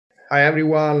Hi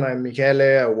everyone, I'm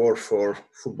Michele. I work for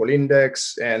Football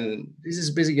Index, and this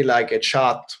is basically like a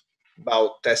chat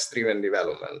about test-driven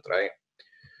development, right?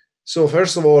 So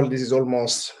first of all, this is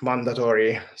almost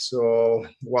mandatory. So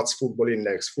what's Football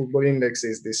Index? Football Index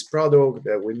is this product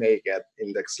that we make at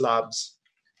Index Labs,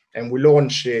 and we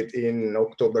launched it in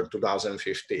October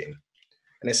 2015.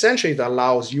 And essentially, it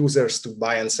allows users to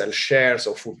buy and sell shares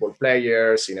of football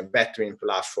players in a betting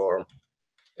platform,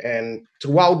 and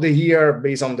throughout the year,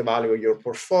 based on the value of your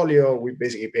portfolio, we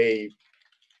basically pay,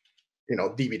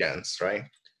 dividends, right?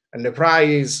 And the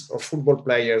price of football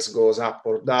players goes up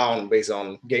or down based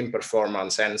on game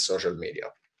performance and social media.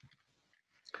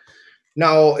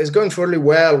 Now it's going fairly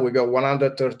well. We got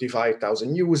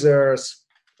 135,000 users,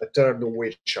 a third of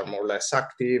which are more or less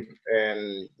active,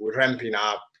 and we're ramping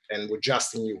up. And we're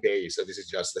just in UK, so this is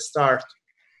just the start.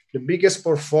 The biggest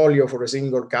portfolio for a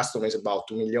single customer is about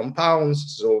 £2 million.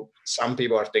 So some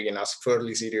people are taking us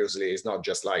fairly seriously. It's not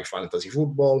just like fantasy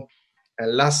football.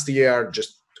 And last year,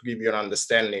 just to give you an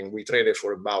understanding, we traded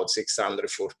for about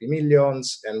 640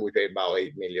 millions and we paid about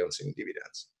 8 millions in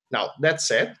dividends. Now, that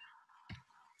said,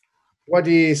 what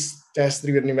is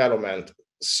test-driven development?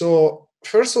 So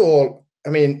first of all,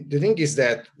 the thing is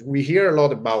that we hear a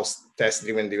lot about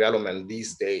test-driven development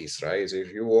these days, right? So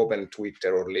if you open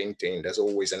Twitter or LinkedIn, there's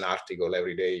always an article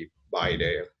every day by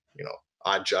the,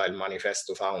 Agile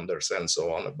Manifesto founders and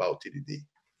so on about TDD.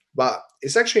 But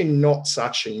it's actually not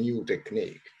such a new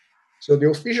technique. So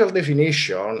the official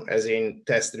definition, as in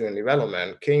test-driven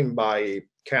development, came by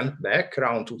Kent Beck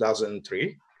around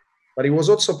 2003, but it was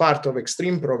also part of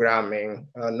extreme programming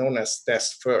known as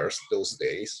test first those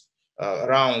days,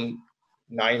 around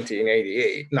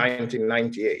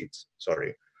 1998,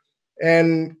 sorry.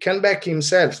 And Ken Beck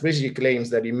himself basically claims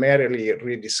that he merely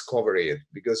rediscovered it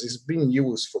because it's been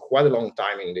used for quite a long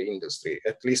time in the industry,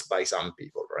 at least by some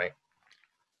people, right?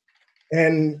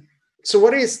 And so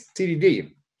what is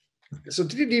TDD? So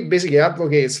TDD basically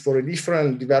advocates for a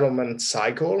different development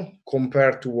cycle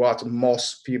compared to what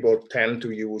most people tend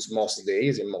to use most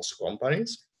days in most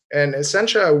companies. And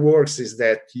essentially how it works is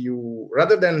that you,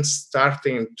 rather than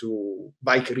starting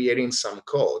by creating some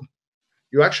code,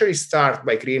 you actually start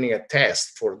by creating a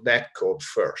test for that code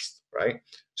first, right?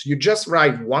 So you just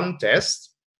write one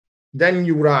test, then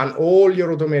you run all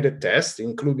your automated tests,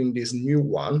 including this new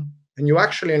one, and you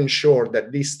actually ensure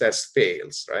that this test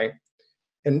fails, right?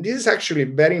 And this is actually a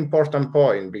very important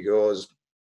point because,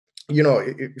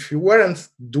 if you weren't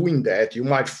doing that, you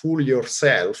might fool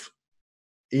yourself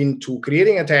into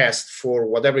creating a test for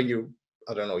whatever you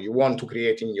want to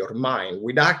create in your mind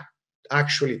without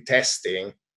actually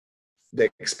testing the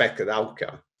expected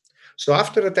outcome. So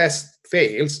after the test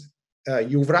fails,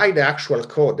 you write the actual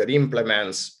code that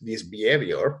implements this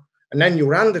behavior, and then you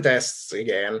run the tests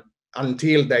again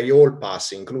until they all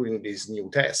pass, including these new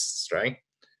tests, right?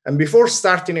 And before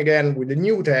starting again with the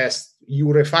new test, you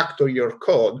refactor your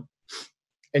code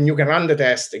and you can run the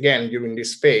test again during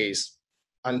this phase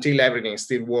until everything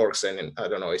still works and,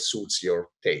 it suits your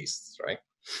tastes, right?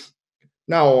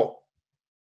 Now,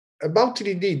 about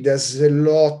TDD, there's a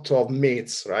lot of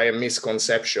myths, right, and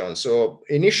misconceptions. So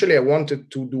initially I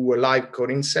wanted to do a live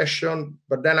coding session,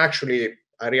 but then actually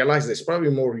I realized it's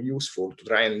probably more useful to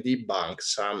try and debunk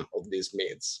some of these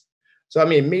myths. So,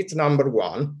 myth number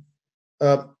one,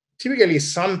 typically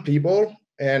some people,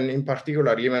 and in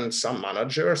particular even some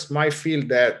managers, might feel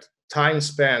that time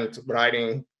spent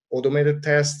writing automated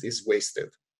tests is wasted.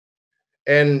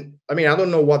 And I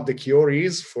don't know what the cure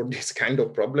is for this kind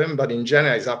of problem, but in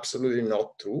general, it's absolutely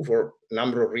not true for a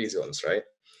number of reasons, right?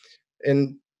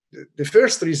 And the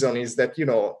first reason is that,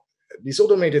 these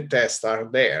automated tests are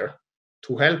there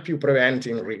to help you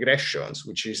preventing regressions,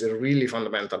 which is a really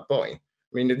fundamental point.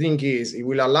 The thing is, it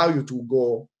will allow you to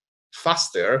go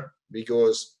faster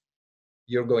because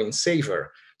you're going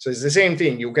safer. So it's the same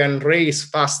thing. You can race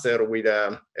faster with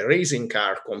a racing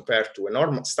car compared to a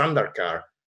normal standard car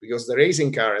because the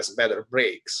racing car has better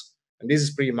brakes. And this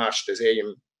is pretty much the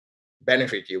same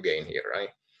benefit you gain here, right?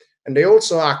 And they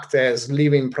also act as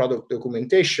living product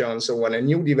documentation. So when a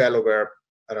new developer,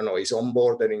 is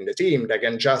onboarded in the team, they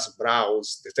can just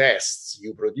browse the tests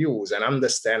you produce and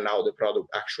understand how the product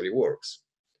actually works.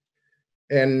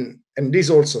 And this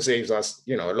also saves us,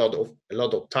 a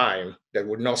lot of time that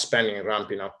we're not spending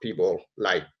ramping up people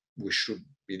like we should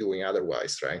be doing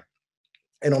otherwise, right?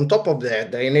 And on top of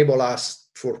that, they enable us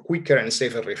for quicker and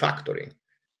safer refactoring,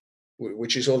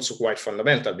 which is also quite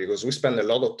fundamental because we spend a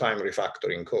lot of time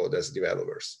refactoring code as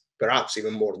developers, perhaps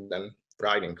even more than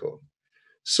writing code.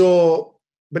 So,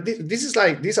 but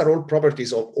these are all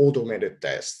properties of automated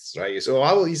tests, right? So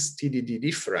how is TDD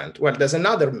different? Well, there's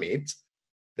another myth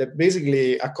that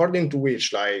basically, according to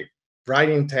which, like,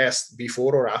 writing tests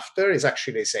before or after is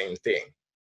actually the same thing.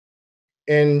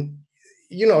 And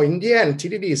in the end,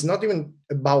 TDD is not even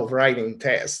about writing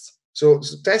tests. So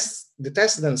the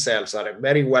tests themselves are a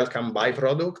very welcome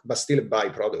byproduct, but still a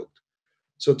byproduct.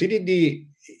 So TDD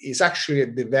is actually a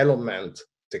development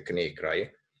technique,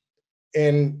 right?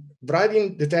 And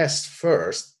writing the test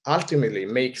first ultimately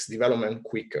makes development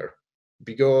quicker,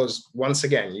 because once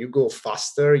again, you go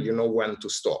faster, you know when to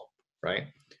stop, right?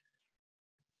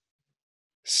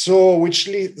 So, which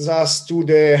leads us to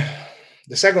the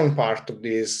second part of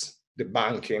this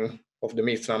debunking of the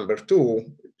myth number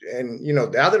two. And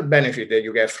the other benefit that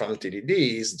you get from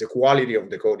TDD is the quality of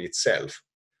the code itself.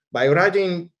 By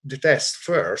writing the test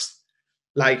first,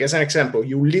 like as an example,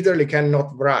 you literally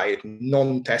cannot write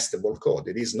non-testable code.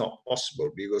 It is not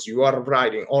possible, because you are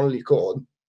writing only code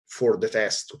for the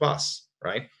test to pass,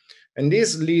 right? And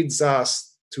this leads us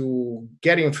to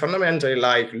getting fundamentally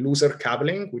like looser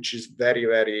coupling, which is very,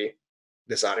 very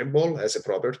desirable as a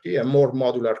property, and more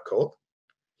modular code.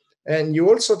 And you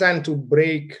also tend to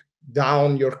break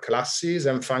down your classes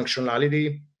and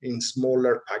functionality in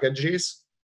smaller packages.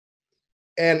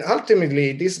 And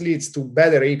ultimately, this leads to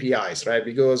better APIs, right?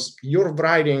 Because you're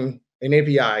writing an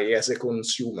API as a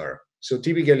consumer. So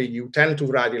typically, you tend to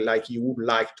write it like you would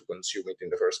like to consume it in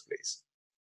the first place.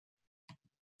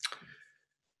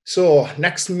 So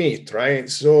next myth, right?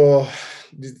 So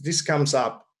this comes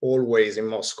up always in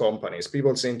most companies.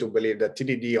 People seem to believe that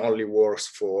TDD only works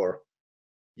for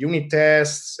unit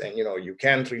tests, and you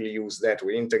can't really use that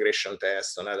with integration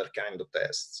tests and other kind of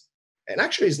tests. And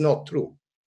actually, it's not true.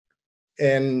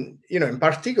 And in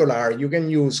particular, you can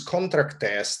use contract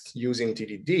tests using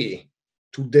TDD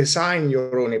to design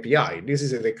your own API. This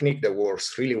is a technique that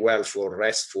works really well for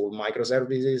RESTful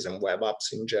microservices and web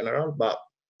apps in general, but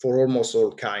for almost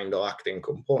all kind of acting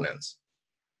components.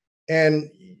 And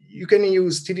you can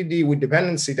use TDD with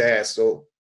dependency tests, or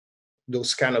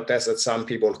those kind of tests that some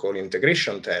people call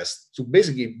integration tests, to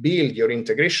basically build your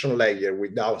integration layer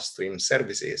with downstream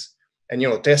services.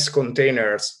 And test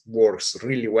containers works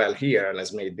really well here and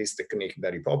has made this technique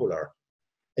very popular.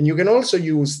 And you can also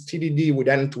use TDD with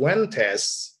end-to-end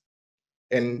tests.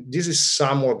 And this is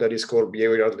somewhat that is called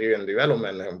behavioral-driven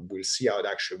development, and we'll see how it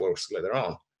actually works later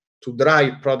on, to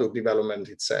drive product development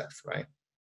itself, right?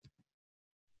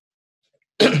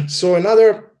 So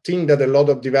another thing that a lot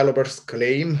of developers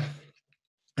claim,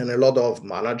 and a lot of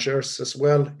managers as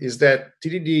well, is that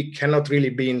TDD cannot really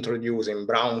be introduced in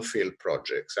brownfield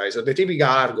projects, right? So the typical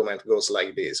argument goes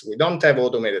like this: we don't have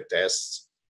automated tests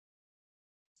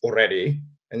already,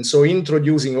 and so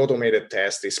introducing automated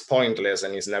tests is pointless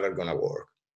and is never going to work.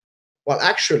 Well,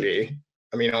 actually,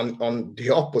 on the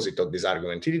opposite of this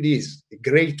argument, TDD is a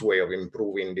great way of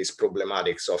improving these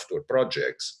problematic software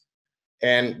projects.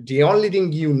 And the only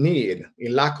thing you need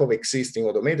in lack of existing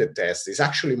automated tests is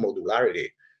actually modularity.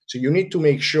 So you need to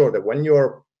make sure that when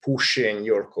you're pushing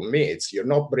your commits, you're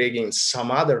not breaking some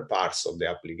other parts of the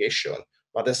application.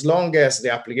 But as long as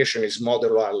the application is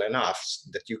modular enough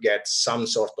that you get some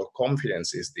sort of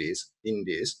confidence in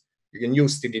this, you can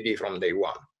use TDD from day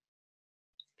one.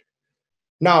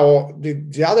 Now,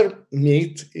 the other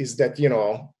myth is that,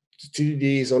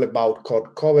 TDD is all about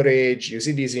code coverage. You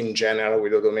see this in general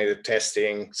with automated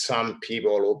testing. Some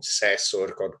people obsess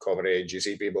over code coverage. You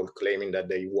see people claiming that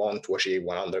they want to achieve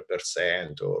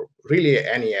 100%, or really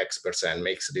any X%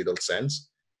 makes little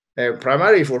sense.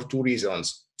 Primarily for two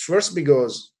reasons. First,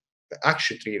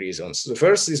 actually three reasons. The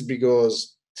first is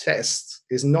because test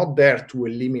is not there to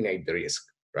eliminate the risk,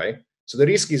 right? So the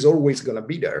risk is always going to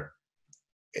be there.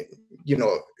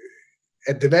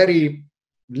 At the very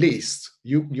least,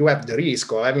 you have the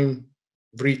risk of having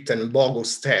written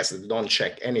bogus tests that don't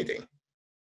check anything.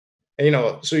 And,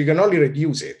 so you can only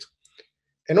reduce it.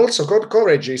 And also, code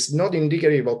coverage is not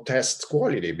indicative of test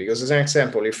quality, because as an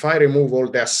example, if I remove all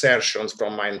the assertions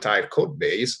from my entire code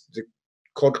base, the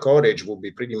code coverage will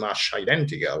be pretty much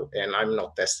identical, and I'm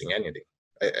not testing anything,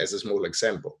 as a small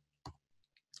example.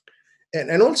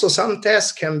 And also, some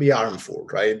tests can be harmful,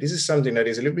 right? This is something that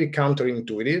is a little bit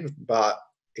counterintuitive, but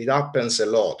it happens a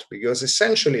lot, because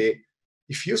essentially,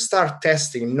 if you start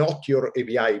testing not your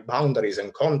API boundaries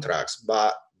and contracts,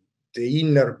 but the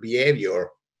inner behavior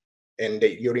and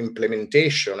your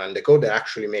implementation and the code that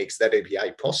actually makes that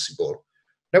API possible,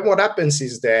 then what happens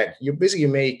is that you basically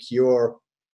make your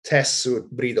test suite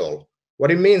brittle.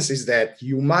 What it means is that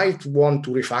you might want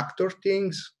to refactor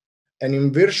things, and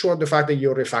in virtue of the fact that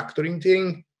you're refactoring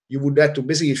things, you would have to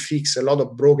basically fix a lot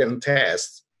of broken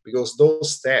tests, because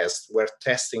those tests were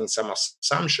testing some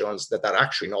assumptions that are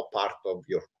actually not part of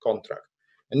your contract.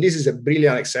 And this is a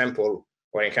brilliant example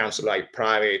when it comes to like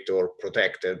private or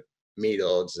protected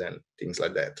methods and things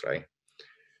like that, right?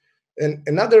 And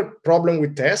another problem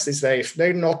with tests is that if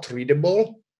they're not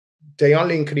readable, they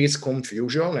only increase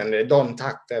confusion and they don't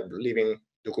act as living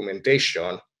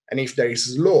documentation. And if they're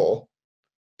slow,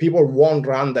 people won't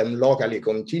run them locally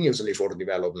continuously for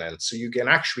development. So you can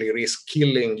actually risk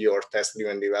killing your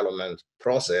test-driven development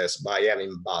process by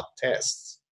having bad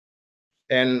tests.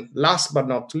 And last but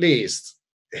not least,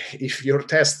 if your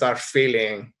tests are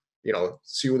failing,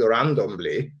 pseudo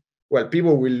randomly, well,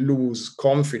 people will lose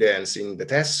confidence in the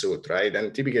test suite, right?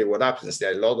 And typically what happens is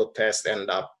that a lot of tests end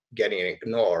up getting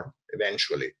ignored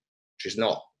eventually, which is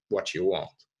not what you want.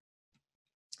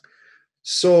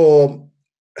 So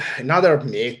another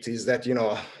myth is that,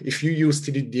 if you use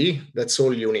TDD, that's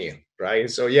all you need, right?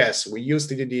 So yes, we use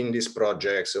TDD in this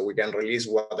project, so we can release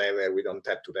whatever, we don't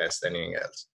have to test anything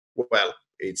else. Well,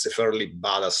 it's a fairly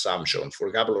bad assumption for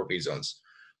a couple of reasons.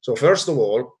 So first of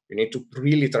all, you need to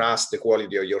really trust the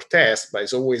quality of your test, but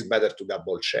it's always better to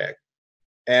double check.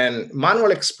 And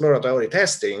manual exploratory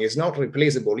testing is not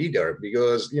replaceable either,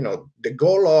 because the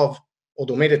goal of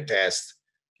automated tests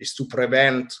is to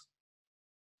prevent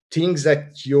things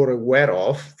that you're aware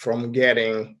of from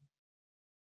getting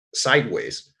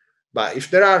sideways. But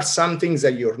if there are some things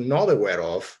that you're not aware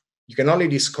of, you can only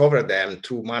discover them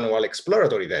through manual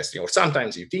exploratory testing, or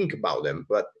sometimes you think about them,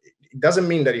 but it doesn't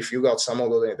mean that if you got some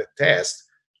automated test,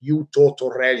 you thought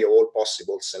already all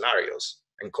possible scenarios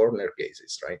and corner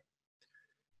cases, right?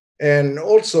 And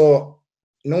also,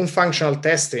 non-functional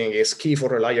testing is key for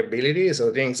reliability.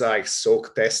 So things like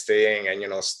soak testing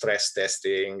and stress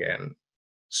testing and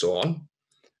so on.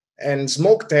 And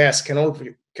smoke tests can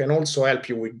also help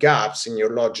you with gaps in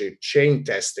your logic chain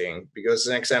testing, because,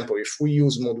 an example, if we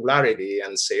use modularity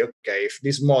and say, okay, if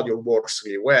this module works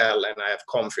really well and I have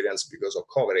confidence because of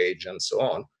coverage and so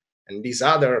on, and this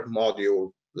other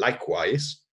module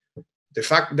likewise, the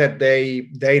fact that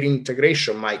their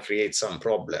integration might create some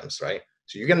problems, right?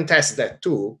 So you can test that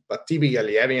too, but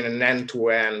typically having an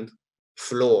end-to-end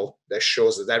flow that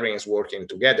shows that everything is working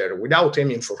together without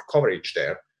aiming for coverage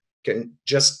there can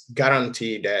just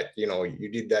guarantee that you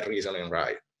did that reasoning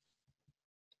right.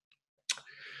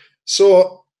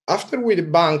 So after we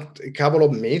debunked a couple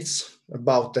of myths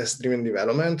about test-driven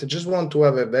development, I just want to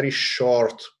have a very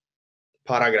short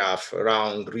paragraph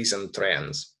around recent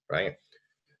trends, right?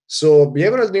 So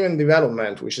behavioral-driven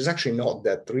development, which is actually not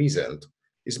that recent,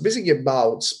 is basically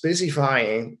about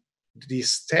specifying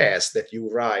this test that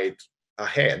you write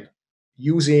ahead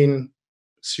using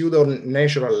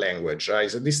pseudo-natural language, right?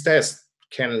 So this test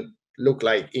can look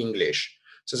like English.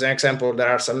 So as an example, there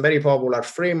are some very popular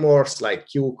frameworks like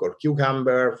Qt or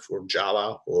Cucumber for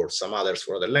Java, or some others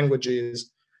for other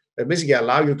languages, that basically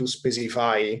allow you to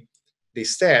specify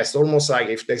this test almost like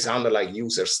if they sounded like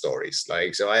user stories.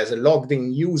 Like, so as a logged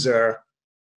in user,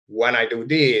 when I do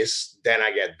this, then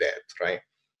I get that, right?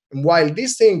 And while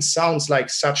this thing sounds like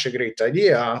such a great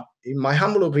idea, in my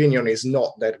humble opinion, is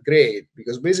not that great,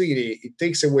 because basically it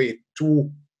takes away two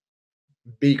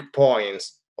big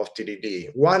points of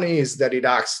TDD. One is that it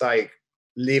acts like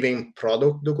living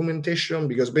product documentation,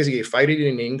 because basically if I read it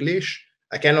in English,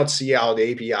 I cannot see how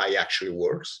the API actually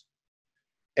works.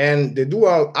 And the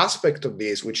dual aspect of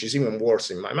this, which is even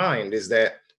worse in my mind, is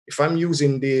that if I'm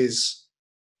using these,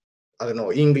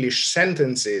 English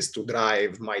sentences to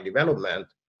drive my development,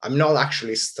 I'm not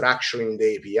actually structuring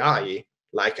the API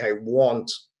like I want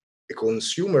a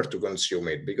consumer to consume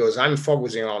it, because I'm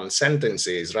focusing on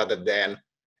sentences rather than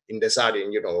in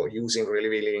deciding, using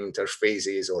revealing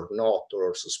interfaces or not,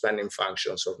 or suspending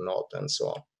functions or not, and so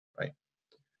on, right?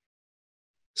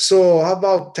 So how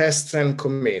about test and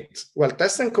commit? Well,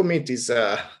 test and commit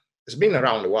has been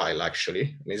around a while, actually,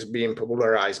 and it's been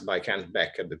popularized by Kent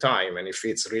Beck at the time, and it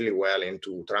fits really well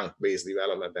into trunk-based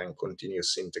development and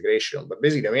continuous integration. But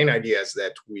basically, the main idea is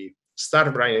that we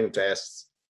start writing tests,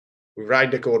 we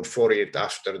write the code for it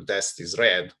after the test is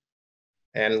read,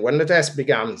 and when the test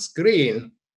becomes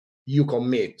green, you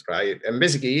commit, right? And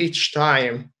basically, each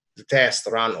time the test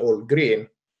run all green,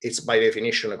 it's by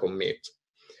definition a commit.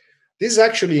 This is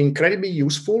actually incredibly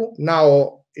useful.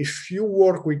 Now, if you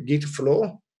work with Git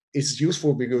flow, it's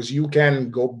useful because you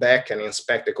can go back and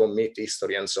inspect the commit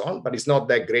history and so on, but it's not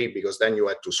that great because then you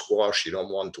have to squash, you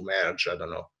don't want to merge,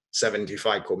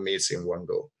 75 commits in one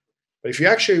go. But if you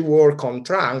actually work on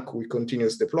trunk with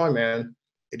continuous deployment,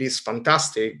 it is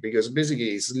fantastic, because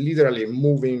basically it's literally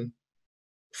moving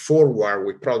forward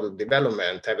with product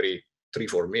development every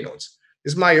 3-4 minutes.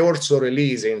 This might also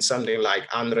release in something like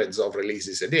hundreds of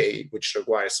releases a day, which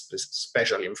requires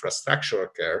special infrastructure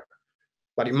care,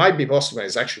 but it might be possible.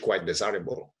 It's actually quite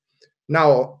desirable.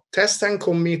 Now, test and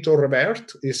commit or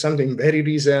revert is something very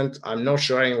recent. I'm not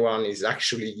sure anyone is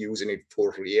actually using it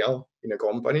for real in a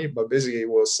company, but basically it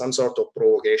was some sort of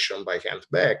provocation by Kent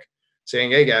Beck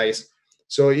saying, hey guys,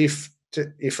 so if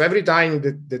every time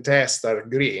the tests are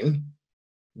green,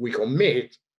 we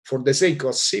commit, for the sake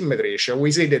of symmetry, shall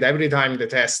we say that every time the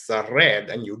tests are red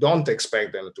and you don't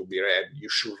expect them to be red, you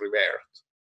should revert,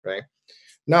 right?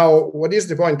 Now, what is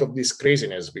the point of this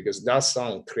craziness? Because it does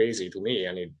sound crazy to me,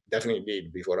 and it definitely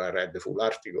did before I read the full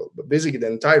article. But basically,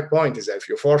 the entire point is that if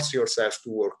you force yourself to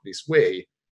work this way,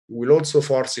 you will also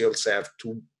force yourself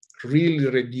to really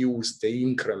reduce the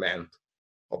increment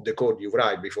of the code you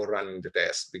write before running the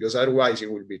test, because otherwise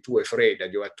you will be too afraid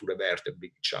that you have to revert a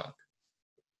big chunk.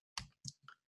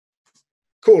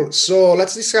 Cool. So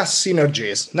let's discuss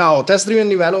synergies. Now, test-driven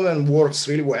development works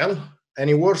really well, and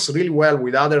it works really well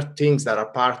with other things that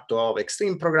are part of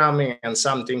extreme programming and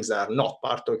some things that are not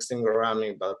part of extreme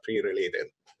programming but are pretty related.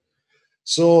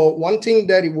 So one thing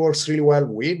that it works really well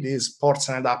with is ports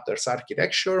and adapters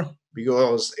architecture,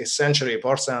 because essentially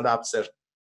ports and adapters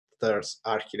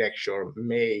architecture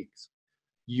makes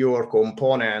your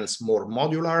components more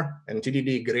modular, and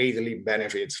TDD greatly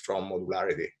benefits from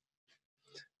modularity.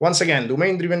 Once again,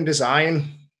 domain-driven design,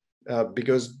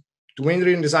 because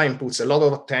domain-driven design puts a lot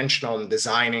of attention on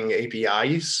designing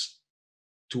APIs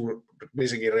to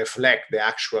basically reflect the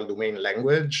actual domain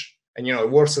language. And it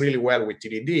works really well with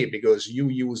TDD because you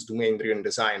use domain-driven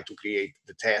design to create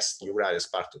the test you write as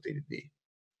part of TDD.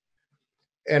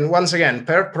 And once again,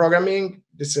 pair programming,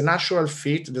 it's a natural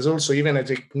fit. There's also even a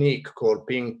technique called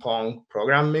ping pong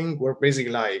programming, where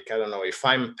basically, like, I don't know, if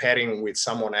I'm pairing with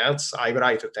someone else, I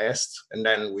write a test and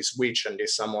then we switch and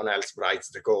this someone else writes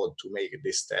the code to make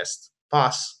this test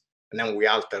pass. And then we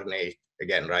alternate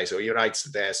again, right? So he writes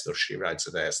the test or she writes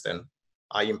the test and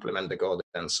I implement the code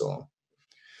and so on.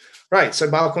 Right, so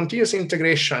about continuous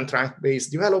integration and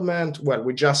trunk-based development, well,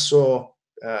 we just saw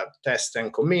test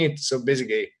and commit. So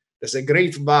basically, there's a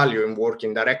great value in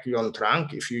working directly on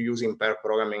trunk if you're using pair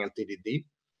programming and TDD,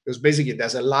 because basically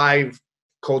there's a live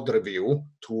code review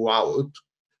throughout,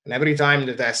 and every time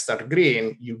the tests are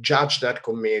green, you judge that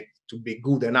commit to be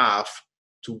good enough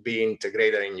to be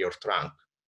integrated in your trunk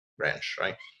branch,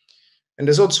 right? And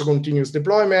there's also continuous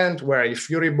deployment, where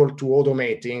if you're able to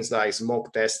automate things like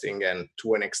smoke testing and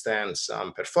to an extent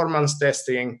some performance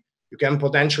testing, you can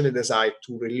potentially decide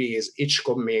to release each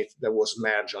commit that was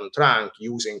merged on trunk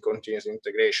using continuous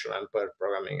integration and pair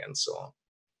programming and so on.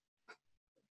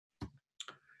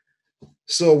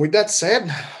 So with that said,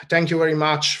 thank you very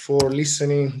much for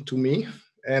listening to me.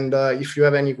 And if you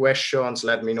have any questions,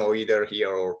 let me know either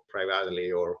here or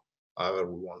privately or however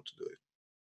we want to do it.